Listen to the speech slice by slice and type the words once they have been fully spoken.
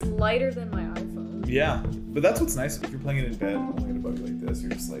lighter than my iPhone. Yeah, but that's what's nice. If you're playing it in bed, holding a bug like this, you're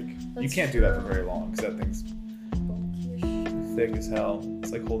just like, you That's can't do that for true. very long because that thing's thick as hell.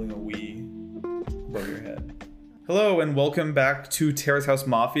 It's like holding a Wii above your head. Hello and welcome back to Terrace House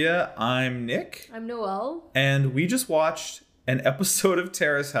Mafia. I'm Nick. I'm Noelle. And we just watched an episode of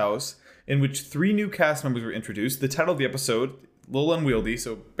Terrace House in which 3 new cast members were introduced. The title of the episode, a little unwieldy,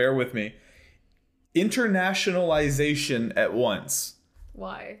 so bear with me. Internationalization at once.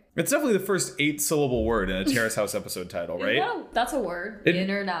 Why? It's definitely the first 8-syllable word in a Terrace House episode title, right? Yeah, that's a word.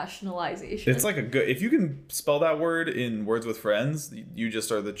 Internationalization. It's like a good... If you can spell that word in Words with Friends, you just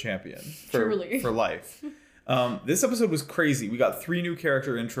are the champion. Truly. For life. This episode was crazy. We got 3 new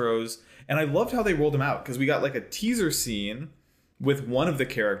character intros, and I loved how they rolled them out, because we got like a teaser scene with one of the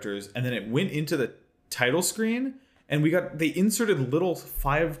characters, and then it went into the title screen, and they inserted little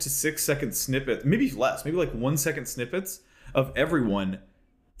 5 to 6 second snippets, maybe less, maybe like 1 second snippets of everyone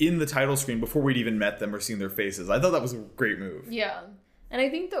in the title screen before we'd even met them or seen their faces. I thought that was a great move. Yeah. And I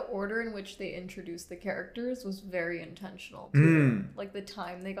think the order in which they introduced the characters was very intentional too. Like the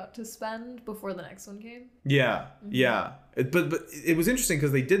time they got to spend before the next one came. Yeah, yeah. But it was interesting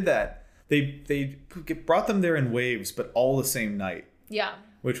because they did that. They brought them there in waves, but all the same night. Yeah.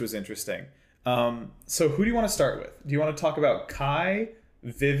 Which was interesting. So who do you want to start with? Do you want to talk about Kai,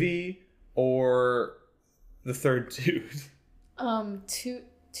 Vivi, or the third dude?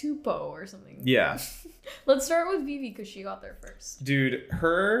 Tupo or something. Yeah. Let's start with Vivi because she got there first. Dude,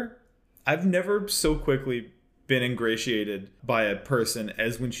 I've never so quickly been ingratiated by a person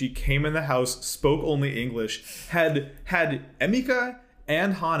as when she came in the house, spoke only English, had Emika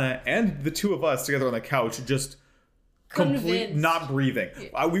and Hana and the two of us together on the couch just complete not breathing.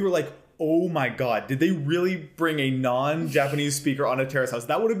 Yeah. We were like, oh my god, did they really bring a non-Japanese speaker on a Terrace House?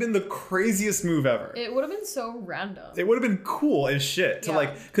 That would have been the craziest move ever. It would have been so random. It would have been cool as shit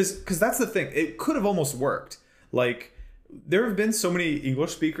to because that's the thing. It could have almost worked. Like, there have been so many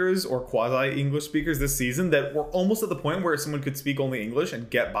English speakers or quasi-English speakers this season that were almost at the point where someone could speak only English and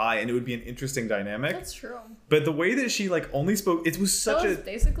get by, and it would be an interesting dynamic. That's true. But the way that she only spoke, it was such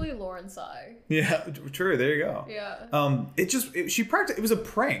basically Lauren Tsai. Yeah, true. There you go. Yeah. She practiced. It was a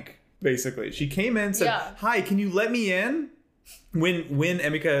prank. Basically, she came in and said, "Hi, can you let me in?" When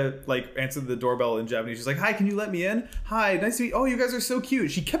Emika answered the doorbell in Japanese, she's like, "Hi, can you let me in? Hi, nice to meet you. Oh, you guys are so cute."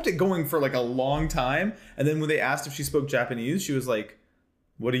 She kept it going for a long time, and then when they asked if she spoke Japanese, she was like,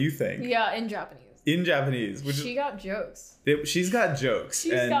 "What do you think?" Yeah, in Japanese. In Japanese, got jokes. She's got jokes.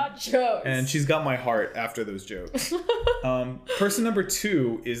 Got jokes, and she's got my heart after those jokes. Person number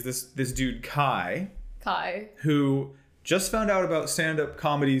 2 is this dude Kai, who just found out about stand-up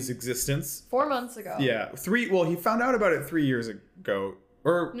comedy's existence 4 months ago. Yeah, 3. Well, he found out about it 3 years ago,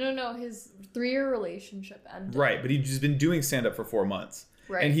 or no, his 3-year relationship ended. Right, but he'd just been doing stand-up for 4 months.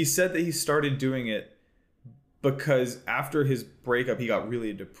 Right, and he said that he started doing it because after his breakup, he got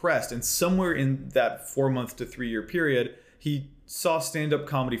really depressed, and somewhere in that 4-month to 3-year period, he saw stand-up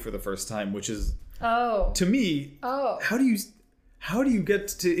comedy for the first time, which is to me. How do you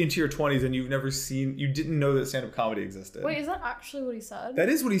get into your 20s and you didn't know that stand-up comedy existed? Wait, is that actually what he said? That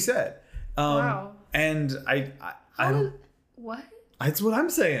is what he said. Wow. And I don't... What? That's what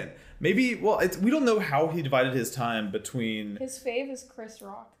I'm saying. Maybe, we don't know how he divided his time between... His fave is Chris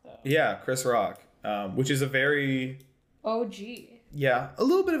Rock, though. Yeah, Chris Rock, which is a very... OG. Yeah, a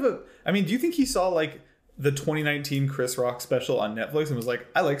little bit of a... I mean, do you think he saw, the 2019 Chris Rock special on Netflix and was like,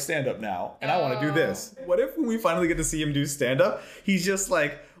 I like stand-up now, and I want to do this? What if when we finally get to see him do stand-up, he's just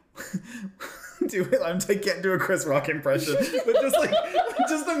like, I can't do a Chris Rock impression, but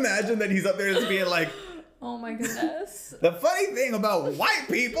just imagine that he's up there just being like, oh my goodness. The funny thing about white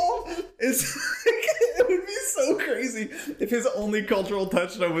people is it would be so crazy if his only cultural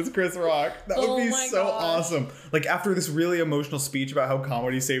touchdown was Chris Rock. That would be so awesome. After this really emotional speech about how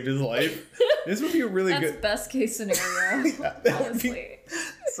comedy saved his life, this would be a really good... That's best case scenario, honestly.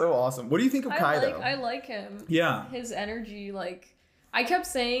 So awesome. What do you think of Kai, though? I like him. Yeah. His energy, I kept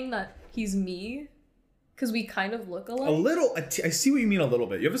saying that he's me, because we kind of look alike. A little. I see what you mean a little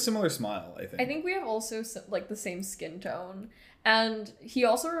bit. You have a similar smile, I think. I think we have also the same skin tone. And he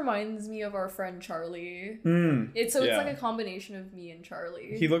also reminds me of our friend Charlie. It's like a combination of me and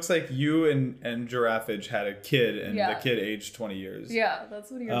Charlie. He looks like you and Giraffage had a kid, and the kid aged 20 years. Yeah,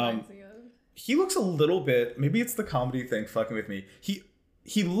 that's what he reminds me of. He looks a little bit... Maybe it's the comedy thing fucking with me.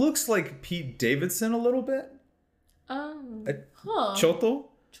 He looks like Pete Davidson a little bit. Choto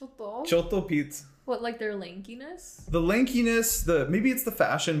Pete. What, their lankiness? The lankiness, maybe it's the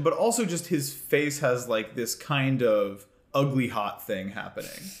fashion, but also just his face has this kind of ugly hot thing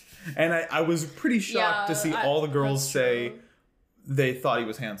happening. And I was pretty shocked to see all the girls say they thought he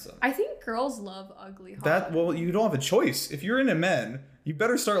was handsome. I think girls love ugly hot. That, well, you don't have a choice. If you're into men, you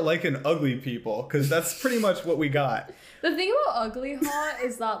better start liking ugly people, because that's pretty much what we got. The thing about ugly hot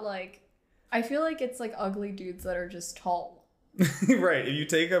is that, like, I feel like it's like ugly dudes that are just tall. Right. If you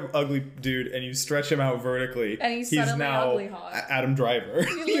take an ugly dude and you stretch him out vertically, and he's now ugly hot. Adam Driver.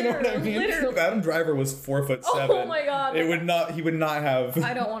 You know what I mean? Literally. If Adam Driver was 4'7", oh my god, he would not have.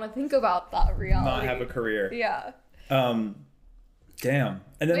 I don't want to think about that reality. Not have a career. Yeah. Damn. And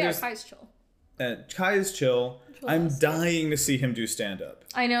then there's Kai's chill. Kai is chill. I'm dying to see him do stand up.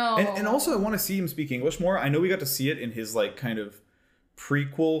 I know. And also I want to see him speak English more. I know we got to see it in his like kind of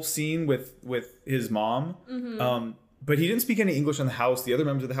prequel scene with his mom. Mm-hmm. But he didn't speak any English in the house. The other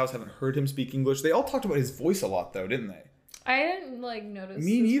members of the house haven't heard him speak English. They all talked about his voice a lot, though, didn't they? I didn't like notice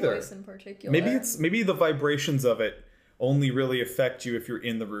Me his neither. voice in particular. Maybe the vibrations of it only really affect you if you're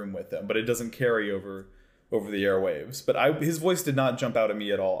in the room with them, but it doesn't carry over the airwaves. But his voice did not jump out at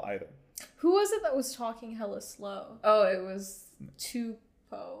me at all either. Who was it that was talking hella slow? Oh, it was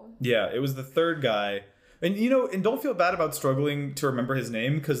Tupo. Yeah, it was the third guy. And and don't feel bad about struggling to remember his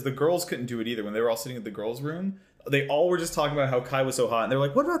name, because the girls couldn't do it either. When they were all sitting in the girls' room, they all were just talking about how Kai was so hot, and they're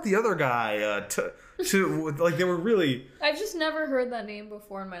like, "What about the other guy?" Like they were really. I've just never heard that name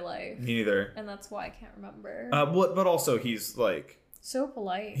before in my life. Me neither. And that's why I can't remember. But also he's like so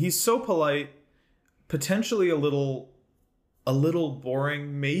polite. He's so polite, potentially a little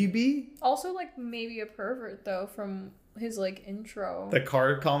boring, maybe. Also, like maybe a pervert though from his like intro. The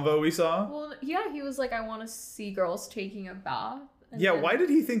car convo we saw. Well, yeah, he was like, "I want to see girls taking a bath." Yeah, why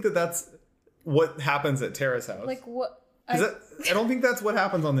did he think that that's what happens at Tara's house? Like what? I don't think that's what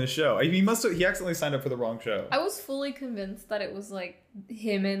happens on this show. He accidentally signed up for the wrong show. I was fully convinced that it was like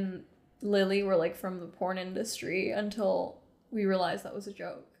him and Lily were like from the porn industry until we realized that was a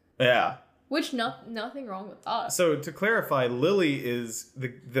joke. Yeah. Which nothing wrong with that. So to clarify, Lily is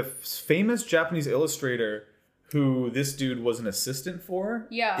the famous Japanese illustrator who this dude was an assistant for.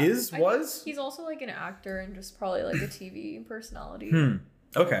 Yeah. Was? He's also like an actor and just probably like a TV personality.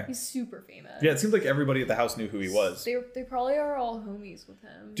 Okay. He's super famous. Yeah, it seems like everybody at the house knew who he was. They probably are all homies with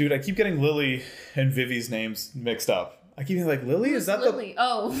him. Dude, I keep getting Lily and Vivi's names mixed up. I keep being like, Lily? Who's is that Lily?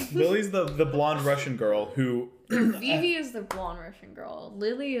 Lily's the blonde Russian girl who... Vivi is the blonde Russian girl.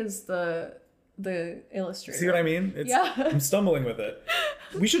 Lily is the illustrator. See what I mean? Yeah. I'm stumbling with it.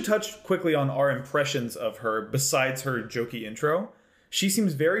 We should touch quickly on our impressions of her besides her jokey intro. She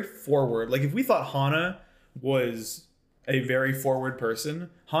seems very forward. Like, if we thought Hana was a very forward person,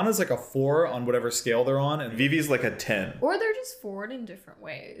 Hana's like a 4 on whatever scale they're on, and Vivi's like a 10. Or they're just forward in different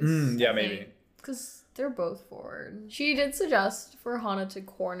ways. Yeah, maybe. Because they're both forward. She did suggest for Hana to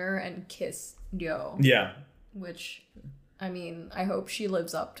corner and kiss Ryo. Yeah. Which, I mean, I hope she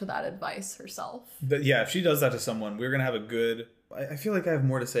lives up to that advice herself. Yeah, if she does that to someone, we're going to have a good... I feel like I have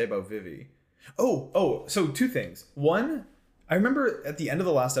more to say about Vivi. Oh, so 2 things. One, I remember at the end of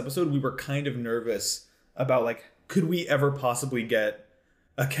the last episode, we were kind of nervous about, like, could we ever possibly get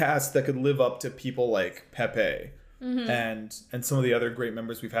a cast that could live up to people like Pepe and some of the other great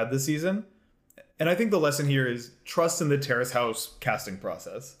members we've had this season? And I think the lesson here is trust in the Terrace House casting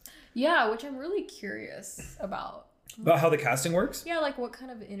process. Yeah, which I'm really curious about. About how the casting works? Yeah, like what kind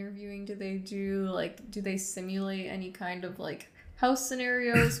of interviewing do they do? Like, do they simulate any kind of like house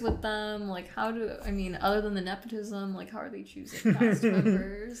scenarios with them? Like, other than the nepotism, like how are they choosing cast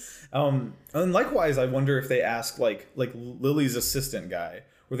members? And likewise, I wonder if they ask like Lily's assistant guy,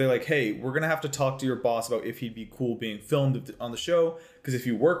 where they're like, hey, we're going to have to talk to your boss about if he'd be cool being filmed on the show, because if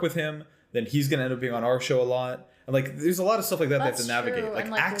you work with him, then he's going to end up being on our show a lot. And like, there's a lot of stuff like that they have to navigate. True. Like,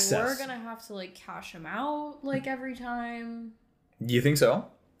 and, like access. We're going to have to like cash him out like every time. You think so?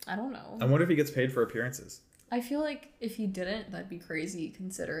 I don't know. I wonder if he gets paid for appearances. I feel like if he didn't, that'd be crazy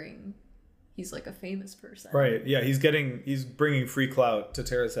considering he's like a famous person. Right. Yeah, he's bringing free clout to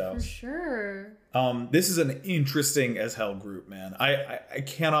Terrace House. For sure. This is an interesting as hell group, man. I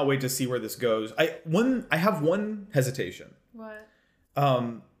cannot wait to see where this goes. I have one hesitation. What?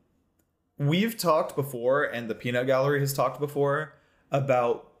 We've talked before, and the Peanut Gallery has talked before,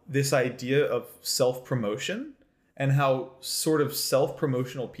 about this idea of self-promotion and how sort of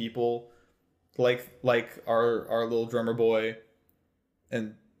self-promotional people like our little drummer boy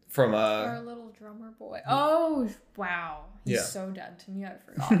and from our little drummer boy. Oh wow. He's so dead to me, I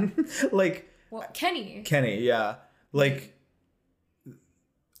forgot. Like Kenny, yeah. Like,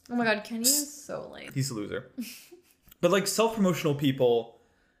 oh my god, Kenny is so lame. He's a loser. But like self-promotional people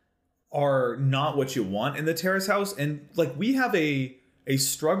are not what you want in the Terrace House. And like, we have a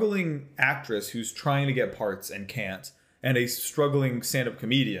struggling actress who's trying to get parts and can't, and a struggling stand-up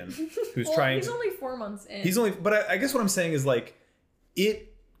comedian who's trying. He's only 4 months in. But I guess what I'm saying is, like,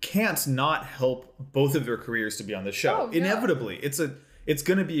 it can't not help both of their careers to be on the show. Oh, yeah. Inevitably, it's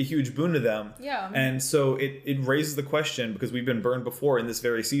going to be a huge boon to them. Yeah. And so it raises the question, because we've been burned before in this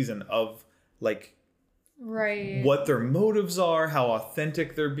very season, of like Right. what their motives are, how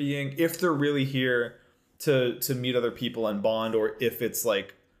authentic they're being, if they're really here to meet other people and bond, or if it's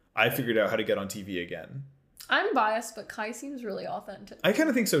like, I figured out how to get on TV again. I'm biased, but Kai seems really authentic. I kind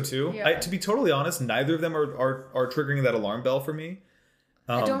of think so too. Yeah. To be totally honest, neither of them are triggering that alarm bell for me.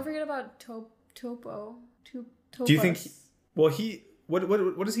 And don't forget about Topo. Do you think? Well,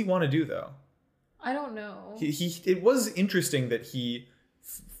 what does he want to do though? I don't know. It was interesting that he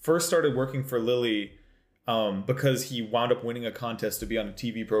first started working for Lily because he wound up winning a contest to be on a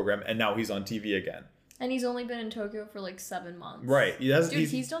TV program, and now he's on TV again. And he's only been in Tokyo for like 7 months. Right.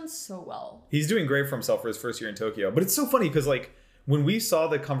 He's done so well. He's doing great for himself for his first year in Tokyo. But it's so funny because like when we saw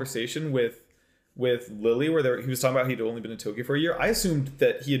the conversation with Lily where he was talking about he'd only been in Tokyo for a year, I assumed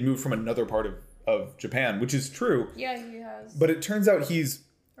that he had moved from another part of Japan, which is true. Yeah, he has. But it turns out he's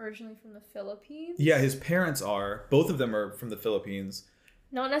originally from the Philippines. Yeah, his parents are. Both of them are from the Philippines.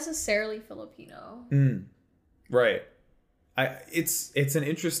 Not necessarily Filipino. Right. It's an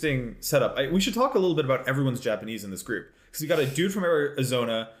interesting setup. We should talk a little bit about everyone's Japanese in this group, because you got a dude from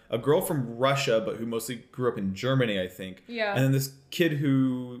Arizona, a girl from Russia, but who mostly grew up in Germany, I think. Yeah. And then this kid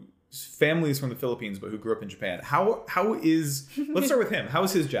whose family is from the Philippines, but who grew up in Japan. How is let's start with him. How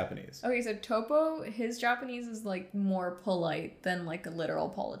is his Japanese? Okay, so Topo, his Japanese is like more polite than like a literal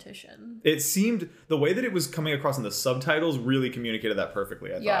politician. It seemed the way that it was coming across in the subtitles really communicated that perfectly,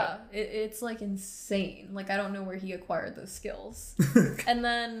 I thought. Yeah, it's like insane. Like I don't know where he acquired those skills. And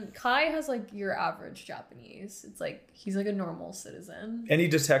then Kai has like your average Japanese. It's like he's like a normal citizen. Any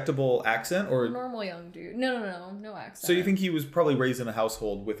detectable accent or Normal young dude. No accent. So you think he was probably raised in a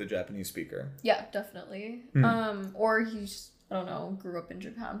household with a Japanese speaker? Yeah, definitely. Or he's, I don't know, grew up in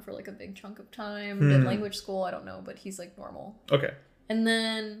Japan for like a big chunk of time, did language school, I don't know, but he's like normal. Okay. And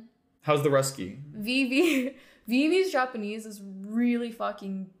then how's the Rusky? Vivi's Japanese is really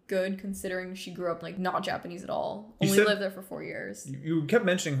fucking good considering she grew up like not Japanese at all. Only lived there for 4 years. You kept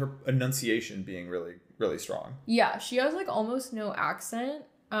mentioning her enunciation being really, really strong. Yeah, she has like almost no accent.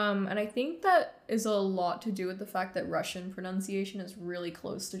 And I think that is a lot to do with the fact that Russian pronunciation is really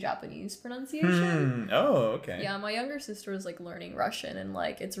close to Japanese pronunciation. Oh, okay. Yeah, my younger sister is like learning Russian, and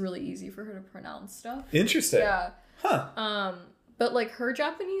like it's really easy for her to pronounce stuff. Interesting. Yeah. Huh. But like her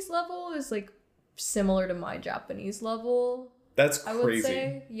Japanese level is like similar to my Japanese level. That's crazy. I would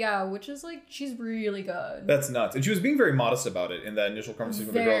say. Yeah, which is like, she's really good. That's nuts. And she was being very modest about it in that initial conversation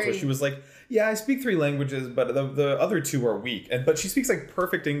with the girls, where she was like, yeah, I speak 3 languages, but the other 2 are weak. But she speaks like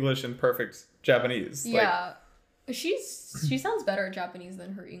perfect English and perfect Japanese. Yeah. She sounds better at Japanese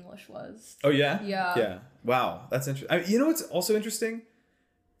than her English was. Oh, yeah? Yeah. Yeah. Wow. That's interesting. You know what's also interesting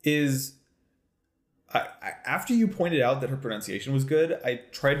is after you pointed out that her pronunciation was good, I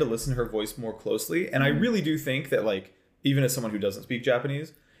tried to listen to her voice more closely. And I really do think that like, even as someone who doesn't speak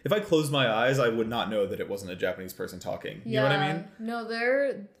Japanese, if I closed my eyes, I would not know that it wasn't a Japanese person talking. You know what I mean? No,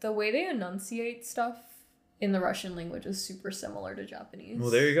 the way they enunciate stuff in the Russian language is super similar to Japanese.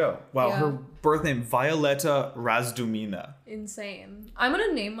 Well, there you go. Wow, Yeah. her birth name, Violeta Razdumina. Insane. I'm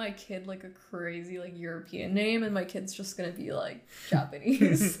gonna name my kid like a crazy like European name, and my kid's just gonna be like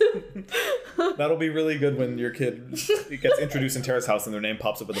Japanese. That'll be really good when your kid gets introduced in Tara's house and their name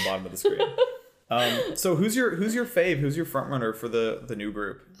pops up at the bottom of the screen. So who's your fave? Who's your front runner for the new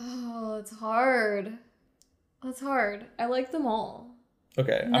group? Oh, it's hard. That's hard. I like them all.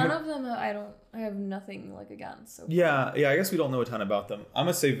 Okay. None of them I have nothing like against. So yeah. I guess we don't know a ton about them. I'm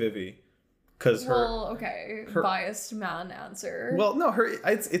gonna say Vivi, because her biased man answer. Well, no,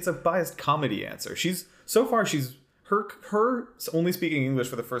 it's a biased comedy answer. She's her only speaking English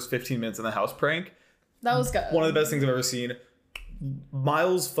for the first 15 minutes in the house prank. That was good. One of the best things I've ever seen.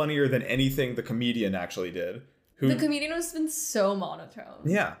 Miles funnier than anything the comedian actually did. The comedian has been so monotone.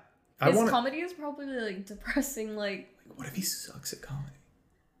 Yeah. His comedy is probably like depressing. Like, what if he sucks at comedy?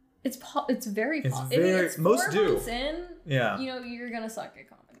 It's very It's most 4 do. months in. Yeah. You know, you're gonna suck at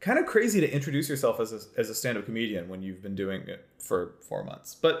comedy. Kind of crazy to introduce yourself as a stand-up comedian when you've been doing it for 4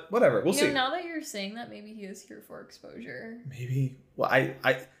 months. But whatever, we'll see. Now that you're saying that, maybe he is here for exposure. Maybe. Well,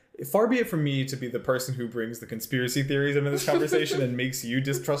 I far be it from me to be the person who brings the conspiracy theories into this conversation and makes you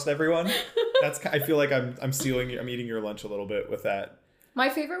distrust everyone. I feel like I'm eating your lunch a little bit with that. My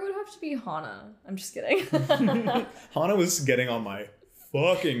favorite would have to be Hana. I'm just kidding. Hana was getting on my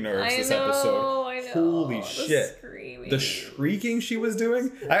fucking nerves this episode. I know. Holy shit. The shrieking she was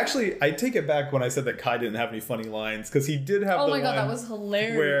doing. I take it back when I said that Kai didn't have any funny lines, because he did have the God, that was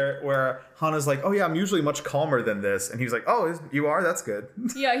hilarious. Where Hana's like, oh yeah, I'm usually much calmer than this. And he's like, oh, you are? That's good.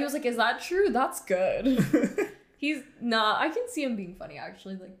 Yeah, he was like, is that true? That's good. He's not. I can see him being funny,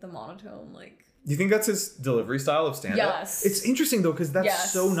 actually. Like, the monotone, like... You think that's his delivery style of stand-up? Yes. It's interesting, though, because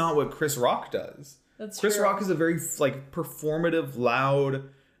that's so not what Chris Rock does. That's Chris true. Rock is a very, like, performative, loud,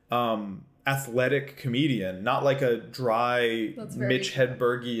 athletic comedian. Not like a dry, Mitch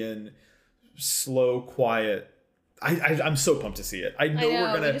Hedbergian, slow, quiet... I'm so pumped to see it. I know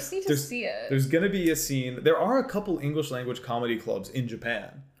we're gonna... We just need to see it. There's gonna be a scene... There are a couple English language comedy clubs in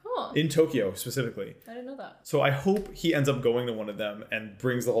Japan. Huh. In Tokyo, specifically. I didn't know that. So I hope he ends up going to one of them and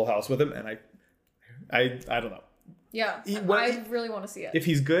brings the whole house with him, and I don't know. Yeah, I really want to see it. If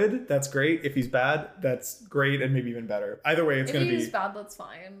he's good, that's great. If he's bad, that's great, and maybe even better. Either way, it's going to be... If he's bad, that's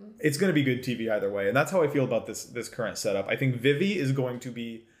fine. It's going to be good TV either way, and that's how I feel about this current setup. I think Vivi is going to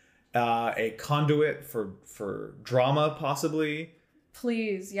be a conduit for drama, possibly.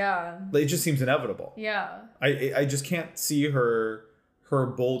 Please, yeah. It just seems inevitable. Yeah. I just can't see her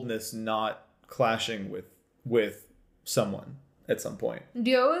boldness not clashing with someone at some point.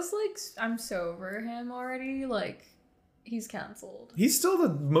 Dio is like, I'm so over him already. Like, he's canceled. He's still the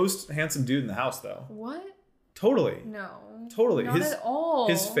most handsome dude in the house, though. What? Totally. No. Totally. Not at all.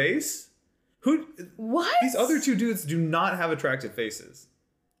 His face? What? These other two dudes do not have attractive faces.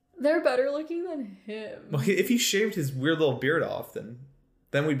 They're better looking than him. Well, if he shaved his weird little beard off,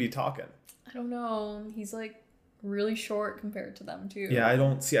 then we'd be talking. I don't know. He's like really short compared to them too. Yeah,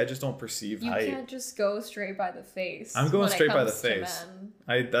 I just don't perceive height. You can't just go straight by the face. I'm going straight by the face.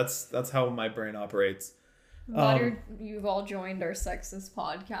 That's how my brain operates. I'm glad you've all joined our sexist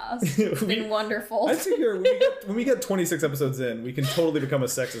podcast. It's been wonderful. I figure when we get 26 episodes in, we can totally become a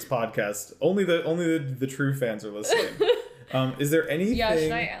sexist podcast. Only the true fans are listening. Is there anything? Yeah,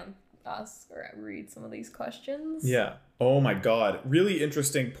 should I ask or read some of these questions? Yeah. Oh my God. Really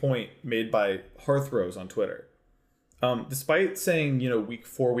interesting point made by Hearthrose on Twitter. Despite saying, week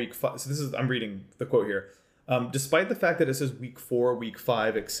 4, week 5, so I'm reading the quote here. Despite the fact that it says week 4, week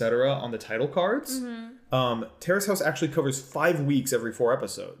 5, etc. on the title cards, Terrace House actually covers 5 weeks every 4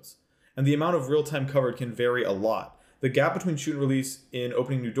 episodes. And the amount of real time covered can vary a lot. The gap between shoot and release in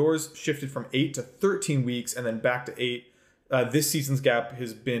Opening New Doors shifted from 8 to 13 weeks and then back to 8. This season's gap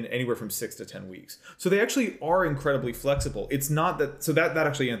has been anywhere from 6 to 10 weeks. So they actually are incredibly flexible. It's not that... So that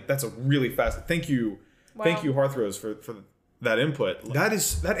actually... That's a really fast... Thank you. Wow. Thank you, Hearthrose, for that input. That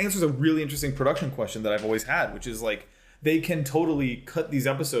answers a really interesting production question that I've always had, which is like, they can totally cut these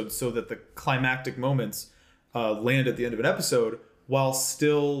episodes so that the climactic moments land at the end of an episode while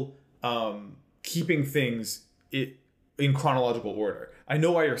still keeping things in chronological order. I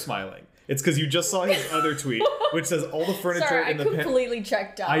know why you're smiling. It's because you just saw his other tweet, which says all the furniture in the pen. I completely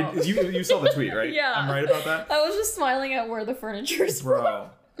checked out. You saw the tweet, right? Yeah. I'm right about that? I was just smiling at where the furniture's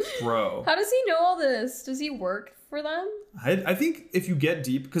from. Bro. How does he know all this? Does he work for them? I think if you get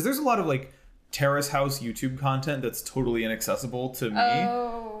deep, because there's a lot of like Terrace House YouTube content that's totally inaccessible to me.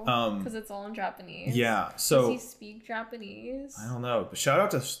 Oh, because it's all in Japanese. Yeah, so... Does he speak Japanese? I don't know, but shout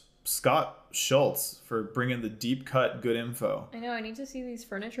out to Scott Schultz for bringing the deep cut good info. I know, I need to see these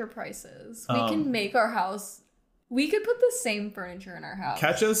furniture prices. We can make our house... We could put the same furniture in our house.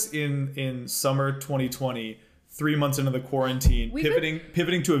 Catch us in summer 2020, 3 months into the quarantine,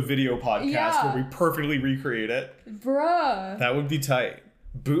 pivoting to a video podcast where we perfectly recreate it. Bruh. That would be tight.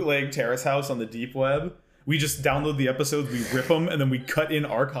 Bootleg Terrace House on the deep web. We just download the episodes, we rip them, and then we cut in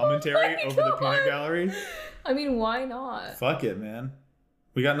our commentary over the peanut gallery. I mean, why not? Fuck it, man.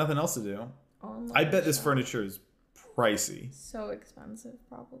 We got nothing else to do. Oh I bet this furniture is pricey. So expensive,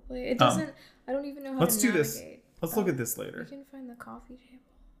 probably. It doesn't... I don't even know how to navigate. Let's do this. Let's look at this later. We can find the coffee table.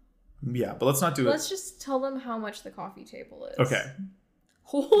 Yeah, but let's not do it. Let's just tell them how much the coffee table is. Okay.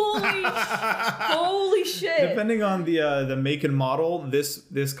 Holy shit. Depending on the make and model,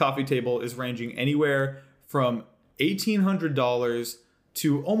 this coffee table is ranging anywhere from $1,800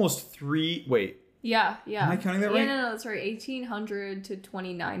 to almost Yeah. Am I counting that right? Yeah, no, that's right. $1,800 to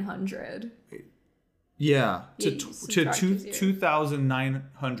 $2,900. Yeah, to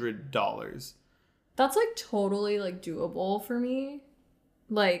 $2,900. That's like totally like doable for me.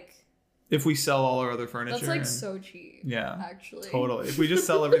 Like, if we sell all our other furniture. That's like so cheap. Yeah. Actually. Totally. If we just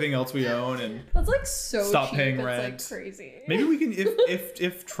sell everything else we own and that's like so stop cheap. paying it's rent. Like crazy. Maybe we can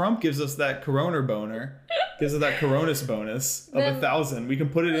if Trump gives us that Corona boner, gives us that Coronas bonus of 1,000, we can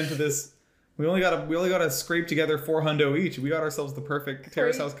put it into this. We only gotta scrape together $400 each. We got ourselves the perfect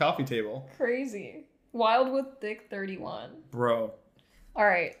Terrace House coffee table. Crazy. Wild with Dick 31. Bro. All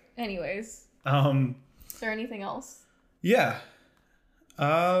right. Anyways, is there anything else? Yeah.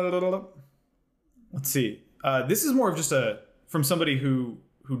 Let's see. This is more of just from somebody who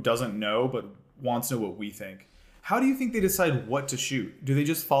doesn't know but wants to know what we think. How do you think they decide what to shoot? Do they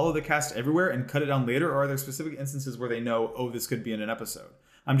just follow the cast everywhere and cut it down later, or are there specific instances where they know, oh, this could be in an episode?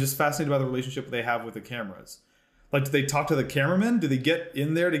 I'm just fascinated by the relationship they have with the cameras. Like, do they talk to the cameraman? Do they get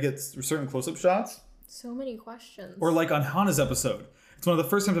in there to get certain close-up shots? So many questions. Or like on Hana's episode, it's one of the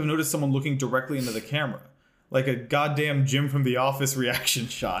first times I've noticed someone looking directly into the camera. Like a goddamn Jim from The Office reaction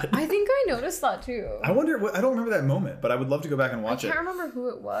shot. I think I noticed that too. I wonder, I don't remember that moment, but I would love to go back and watch it. I can't remember who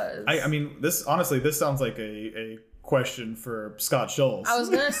it was. I mean, this sounds like a question for Scott Schultz. I was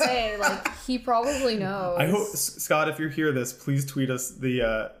going to say, like, he probably knows. I hope, Scott, if you hear this, please tweet us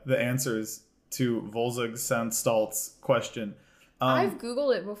the answers to Volzug Sandstall's question. I've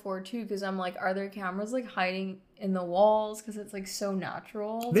Googled it before too, because I'm like, are there cameras like hiding in the walls? Because it's like so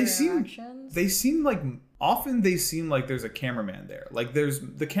natural. They seem like often they seem like there's a cameraman there. Like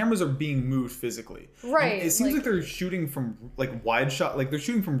the cameras are being moved physically. Right. And it seems like they're shooting from like wide shot, like they're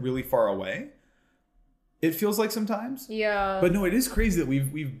shooting from really far away. It feels like sometimes. Yeah. But no, it is crazy that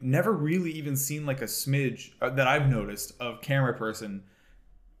we've never really even seen like a smidge that I've noticed of camera person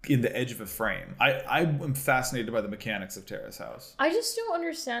in the edge of a frame. I am fascinated by the mechanics of Terrace House. I just don't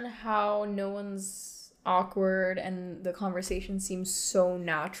understand how no one's awkward and the conversation seems so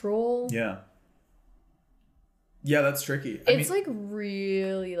natural. Yeah. Yeah, that's tricky. It's like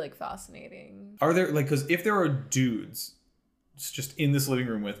really like fascinating. Are there like, because if there are dudes just in this living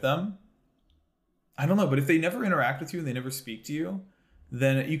room with them, I don't know, but if they never interact with you and they never speak to you,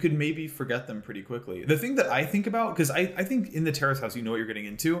 then you could maybe forget them pretty quickly. The thing that I think about, because I think in the Terrace House, you know what you're getting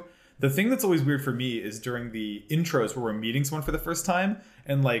into. The thing that's always weird for me is during the intros where we're meeting someone for the first time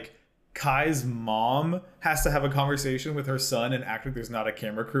and like Kai's mom has to have a conversation with her son and act like there's not a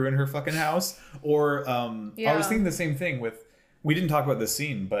camera crew in her fucking house. Or I was thinking the same thing with, we didn't talk about this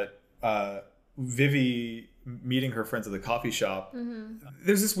scene, but Vivi meeting her friends at the coffee shop. Mm-hmm.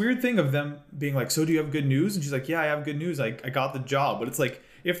 There's this weird thing of them being like, so do you have good news? And she's like, yeah, I have good news. I got the job. But it's like,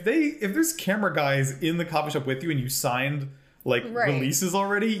 if there's camera guys in the coffee shop with you and you signed like releases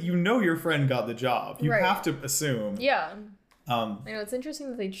already, you know your friend got the job. You have to assume. Yeah. I know it's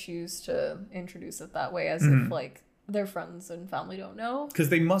interesting that they choose to introduce it that way, as if like their friends and family don't know. Because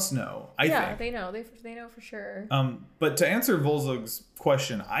they must know. I think they know. They know for sure. But to answer Volzug's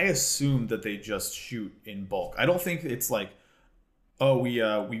question, I assume that they just shoot in bulk. I don't think it's like, oh, we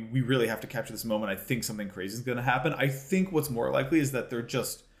really have to capture this moment. I think something crazy is going to happen. I think what's more likely is that they're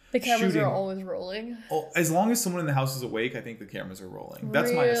just the cameras shooting. Are always rolling. Oh, as long as someone in the house is awake, I think the cameras are rolling.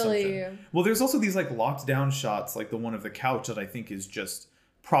 That's my assumption. Well, there's also these like locked down shots, like the one of the couch that I think is just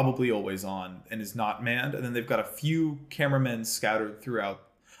probably always on and is not manned. And then they've got a few cameramen scattered throughout.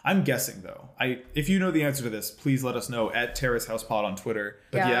 I'm guessing though. If you know the answer to this, please let us know at Terrace House Pod on Twitter.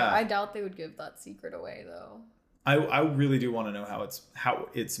 But yeah, I doubt they would give that secret away though. I really do want to know how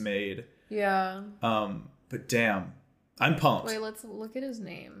it's made. Yeah. But damn, I'm pumped. Wait, let's look at his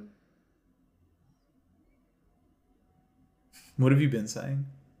name. What have you been saying?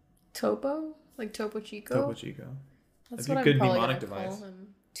 Topo? Like Topo Chico? Topo Chico. That's what I'm good probably mnemonic gonna device. call him.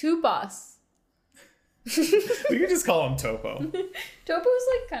 Tubas. We could just call him Topo. Topo's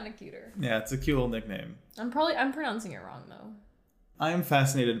like kind of cuter. Yeah, it's a cute little nickname. I'm pronouncing it wrong though. I am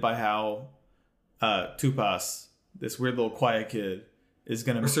fascinated by how Tupas, this weird little quiet kid, is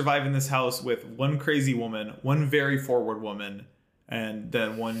going to survive in this house with one crazy woman, one very forward woman, and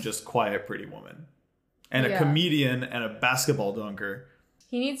then one just quiet, pretty woman. And a comedian and a basketball dunker.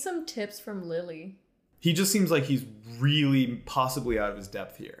 He needs some tips from Lily. He just seems like he's really possibly out of his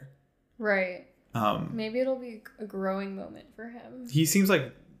depth here. Right. Maybe it'll be a growing moment for him. He seems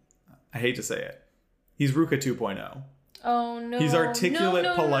like, I hate to say it, he's Ruka 2.0. Oh, no. He's articulate,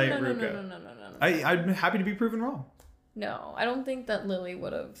 polite Ruka. No. I'm happy to be proven wrong. No, I don't think that Lily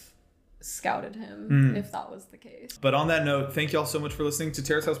would have scouted him if that was the case. But on that note, thank y'all so much for listening to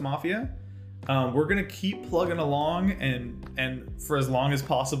Terrace House Mafia. We're going to keep plugging along and for as long as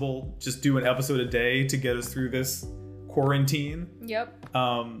possible, just do an episode a day to get us through this quarantine. Yep.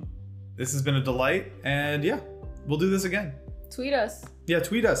 This has been a delight. And yeah, we'll do this again. Tweet us. Yeah,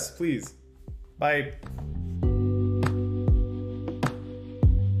 tweet us, please. Bye.